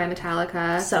Sandman by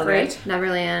Metallica. So Great.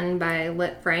 Neverland by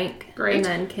Lit Frank. Great. And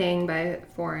then King by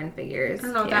Foreign Figures. I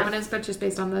don't know what that one is, but just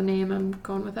based on the name, I'm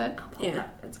going with it. Yeah.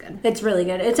 It's good. It's really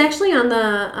good. It's actually on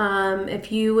the,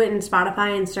 if you went in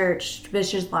Spotify and searched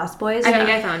Vicious Lost Boys, I think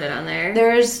I found it on there.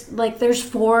 there's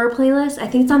 4 playlists. I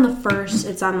think it's on the first.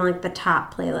 It's on like the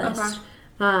top playlist.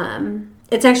 Okay.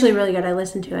 It's actually really good. I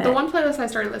listened to it. The one playlist I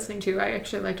started listening to, I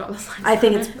actually liked all the songs. I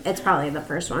think it's probably the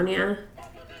first one. Yeah.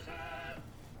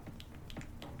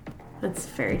 That's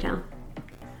Fairy Tale.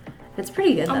 It's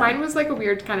pretty good though. Oh, mine was like a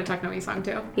weird kind of techno-y song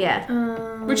too. Yeah.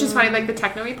 Which is funny, like the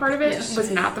techno-y part of it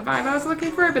was not the vibe I was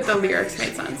looking for, but the lyrics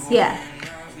made sense. Yeah.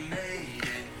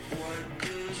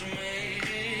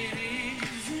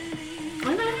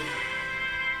 Okay.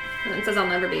 And it says, I'll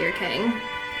never be your king.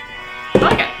 I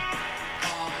like it.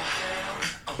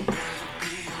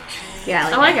 Yeah.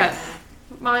 I like it.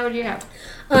 Molly, what do you have?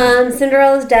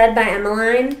 Cinderella's Dead by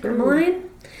Emmeline.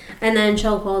 And then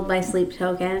Chokehold by Sleep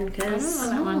Token, I don't know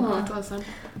that one. I'll have to listen.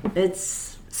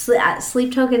 it's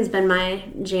Sleep Token's been my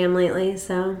jam lately.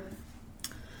 So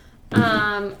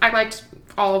I liked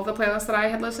all of the playlists that I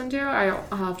had listened to.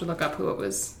 I'll have to look up who it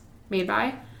was made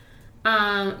by.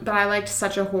 But I liked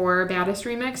Such a Horror Baddest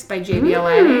Remix by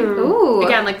JBLA. Ooh.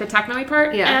 Again, like the techno-y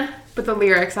part, Yeah. but the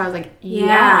lyrics, I was like, Yeah.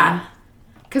 yeah.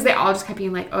 Because they all just kept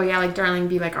being like, oh yeah, like darling,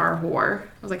 be like our whore. I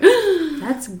was like,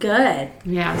 that's good.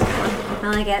 yeah, it's a good one.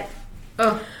 I like it.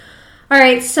 Oh. All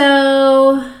right,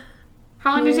 so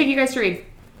How long did it take you guys to read?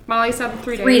 Molly said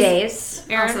 3 days. 3 days.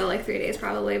 Aaron? Also, like 3 days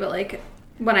probably, but like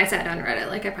when I sat down and read it,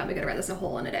 like I probably could have read this a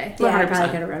whole in a day. Yeah, I 100%. probably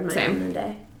could have read mine Same. in a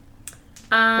day.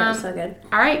 That was so good.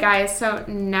 All right, guys. So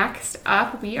next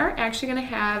up, we are actually going to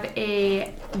have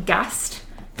a guest.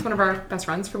 It's one of our best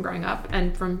friends from growing up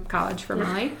and from college for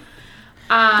Molly.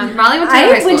 Molly went to I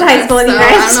high school went to high school with so you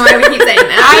guys. I don't know why we keep saying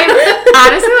that. I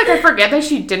honestly, like, I forget that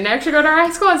she didn't actually go to our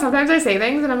high school, and sometimes I say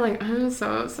things, and I'm like, I'm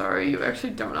so sorry, you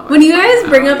actually don't know. When you guys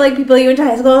bring up like people you went to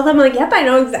high school with, I'm like, yep, I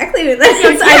know exactly who that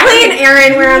is. I play an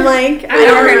Aaron where I'm like, I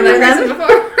don't heard of remember that them. person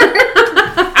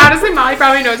before. Honestly, Molly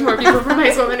probably knows more people from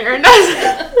high school than Aaron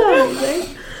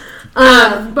does.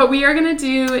 But we are going to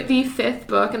do the 5th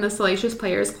book in the Salacious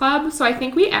Players Club. So I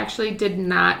think we actually did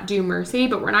not do Mercy,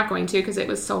 but we're not going to because it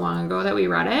was so long ago that we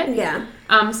read it. Yeah.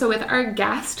 So with our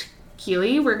guest,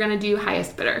 Keely, we're going to do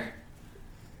Highest Bidder.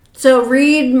 So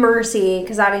read Mercy,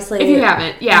 because obviously... If you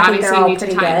haven't, I think obviously they're you all need to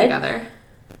pretty tie them good. together.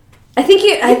 I think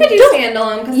you could do don't-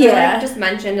 standalone because Yeah. they're like just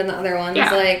mentioned in the other ones.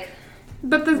 Yeah. Like,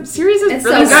 But the series is It's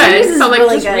really so- good. series is So, like,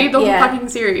 really just good, read the whole yeah. fucking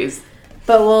series.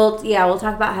 But we'll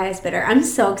talk about Highest Bidder. I'm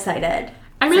so excited.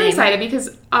 I'm really Same. excited because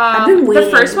been the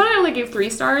waiting. first one I only gave 3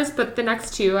 stars, but the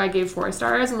next 2 I gave 4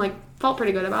 stars and, like, felt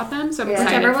pretty good about them. So I'm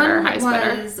excited whichever for one Highest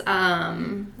Bidder.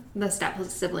 was the step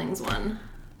siblings one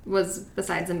was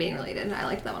besides them being related. I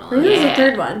liked that one a I think lot. it was Yeah. the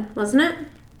third one, wasn't it?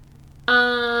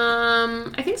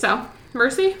 I think so.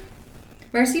 Mercy?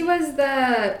 Mercy was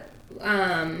the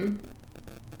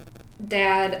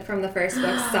dad from the first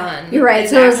book's son. You're right.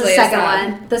 is So it was the actually a second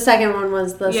son. one. The second one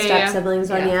was the Yeah, step yeah. siblings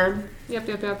one. Yeah. Yeah.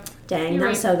 Yep. Dang, You're that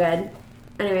was right. so good.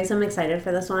 Anyways, I'm excited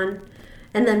for this one.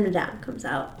 And then Madame comes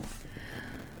out.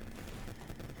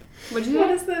 What'd you What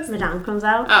say? is this? Madame comes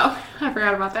out. Oh, I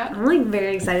forgot about that. I'm like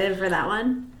very excited for that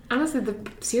one. Honestly, the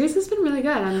series has been really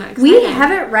good. I'm excited. We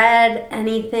haven't read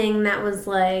anything that was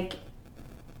like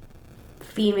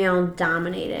female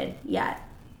dominated yet.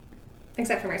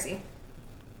 Except for Mercy.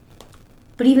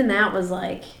 But even that was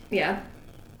like Yeah.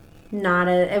 not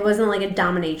a. It wasn't like a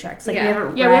dominatrix. Like Yeah. we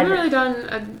haven't Yeah, we read. haven't really done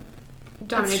a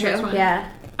dominatrix true. one. Yeah.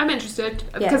 I'm interested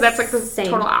Yeah, because that's like the same.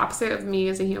 total opposite of me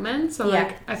as a human. So Yeah.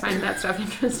 like I find that stuff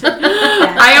interesting.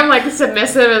 I am like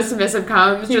submissive as submissive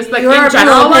comes, just like You're in a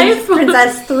general little life.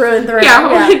 princess through and through. Yeah,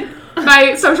 like,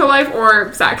 my social life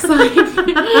or sex life.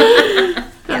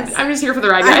 Yes. I'm just here for the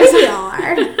ride, I guys. think we all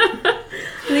are. I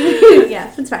think,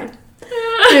 yeah, it's fine.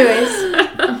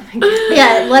 Anyways,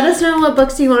 yeah, let us know what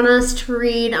books you want us to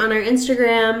read on our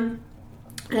Instagram,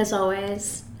 as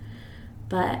always.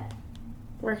 But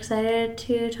we're excited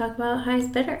to talk about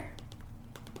Highest Bidder.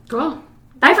 Cool.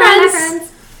 Bye,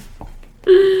 friends. Bye,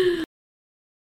 friends.